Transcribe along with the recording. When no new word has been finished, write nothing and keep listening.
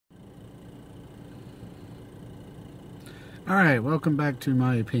Alright, welcome back to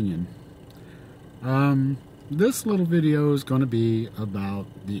my opinion. This little video is going to be about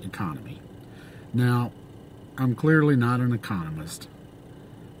the economy. Now, I'm clearly not an economist,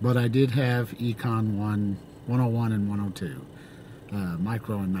 but I did have Econ 101 and 102,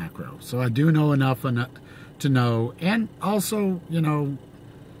 micro and macro. So I do know enough to know, and also, you know,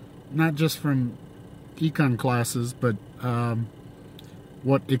 not just from econ classes, but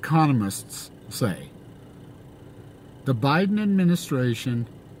what economists say. The Biden administration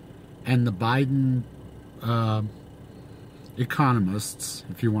and the Biden economists,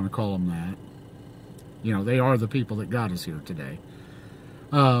 if you want to call them that, you know, they are the people that got us here today,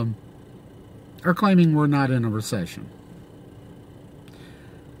 are claiming we're not in a recession.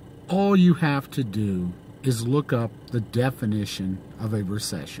 All you have to do is look up the definition of a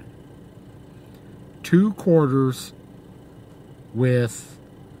recession. 2 quarters with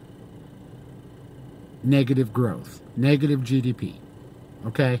negative growth, negative GDP,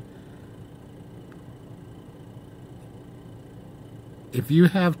 okay? If you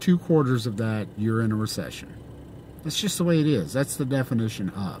have 2 quarters of that, you're in a recession. That's just the way it is. That's the definition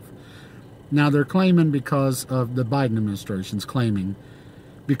of. Now, they're claiming because of the Biden administration's claiming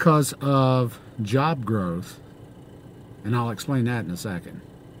because of job growth, and I'll explain that in a second,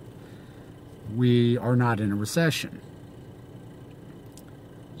 we are not in a recession.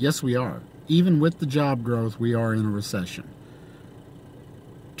 Yes, we are. Even with the job growth, we are in a recession.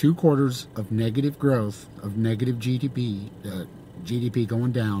 2 quarters of negative growth, of negative GDP, GDP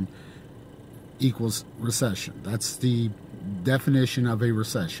going down, equals recession. That's the definition of a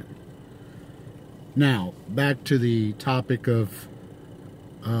recession. Now, back to the topic of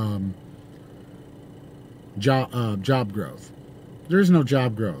job growth. There's no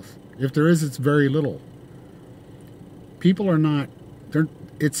job growth. If there is, it's very little. People are not...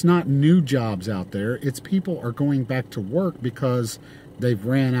 It's not new jobs out there. It's people are going back to work because they've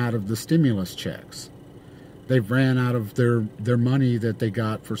ran out of the stimulus checks. They've ran out of their money that they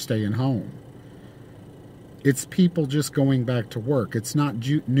got for staying home. It's people just going back to work. It's not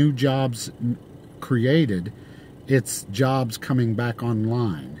new jobs created. It's jobs coming back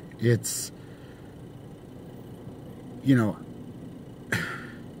online. It's, you know,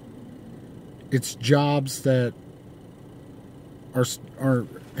 it's jobs that are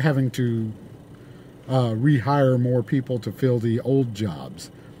having to rehire more people to fill the old jobs.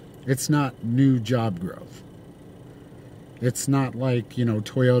 It's not new job growth. It's not like, you know,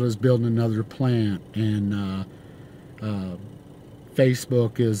 Toyota's building another plant and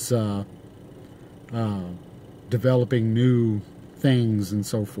Facebook is developing new things and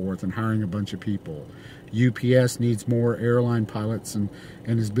so forth and hiring a bunch of people. UPS needs more airline pilots and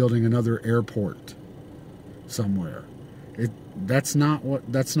is building another airport somewhere. That's not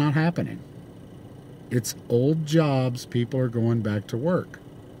happening. It's old jobs. People are going back to work.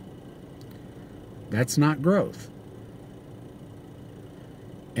 That's not growth.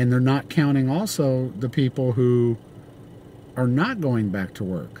 And they're not counting also the people who are not going back to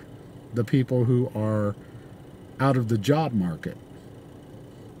work, the people who are out of the job market.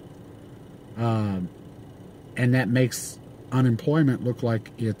 And that makes unemployment look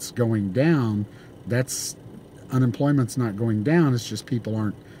like it's going down. Unemployment's not going down. It's just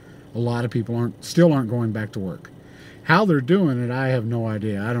a lot of people still aren't going back to work. How they're doing it, I have no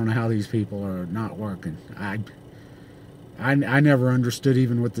idea. I don't know how these people are not working. I never understood,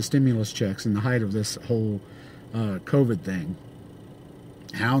 even with the stimulus checks and the height of this whole COVID thing,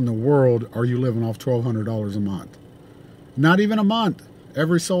 how in the world are you living off $1,200 a month? Not even a month.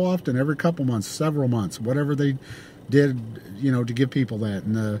 Every so often, every couple months, several months, whatever they did, you know, to give people that,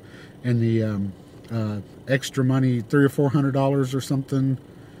 and the extra money, $300 or $400 or something,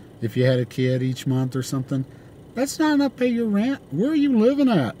 if you had a kid each month or something. That's not enough to pay your rent. Where are you living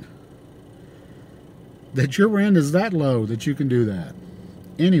at? That your rent is that low that you can do that.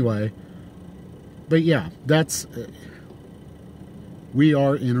 Anyway, but yeah, we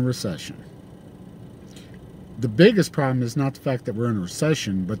are in a recession. The biggest problem is not the fact that we're in a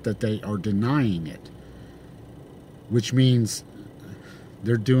recession, but that they are denying it, which means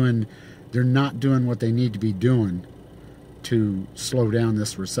they're not doing what they need to be doing to slow down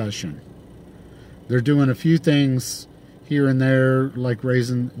this recession. They're doing a few things here and there, like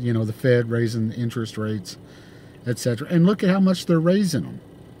raising, you know, the Fed raising interest rates, etc. And look at how much they're raising them.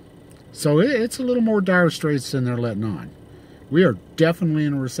 So it's a little more dire straits than they're letting on. We are definitely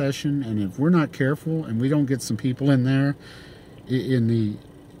in a recession, and if we're not careful and we don't get some people in there, in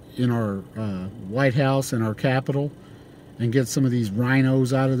our White House and our Capitol, and get some of these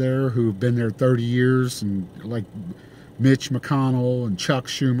rhinos out of there who've been there 30 years, and like Mitch McConnell and Chuck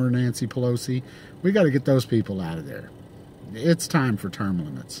Schumer, Nancy Pelosi. We got to get those people out of there. it's time for term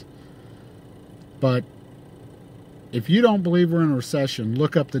limits. But if you don't believe we're in a recession,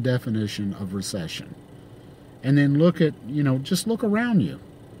 look up the definition of recession. And then look at, just look around you.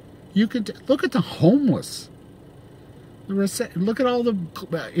 You could look at the homeless. Look at all the,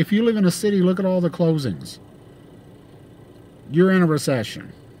 if you live in a city, look at all the closings. You're in a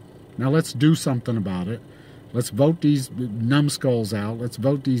recession. Now let's do something about it. Let's vote these numbskulls out. Let's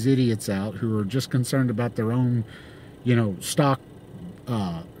vote these idiots out who are just concerned about their own, stock,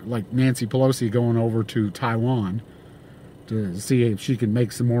 like Nancy Pelosi going over to Taiwan to see if she can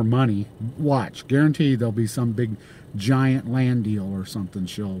make some more money. Watch. Guarantee there'll be some big giant land deal or something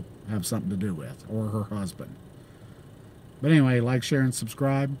she'll have something to do with, or her husband. But anyway, like, share, and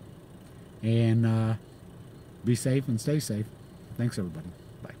subscribe. And be safe and stay safe. Thanks, everybody.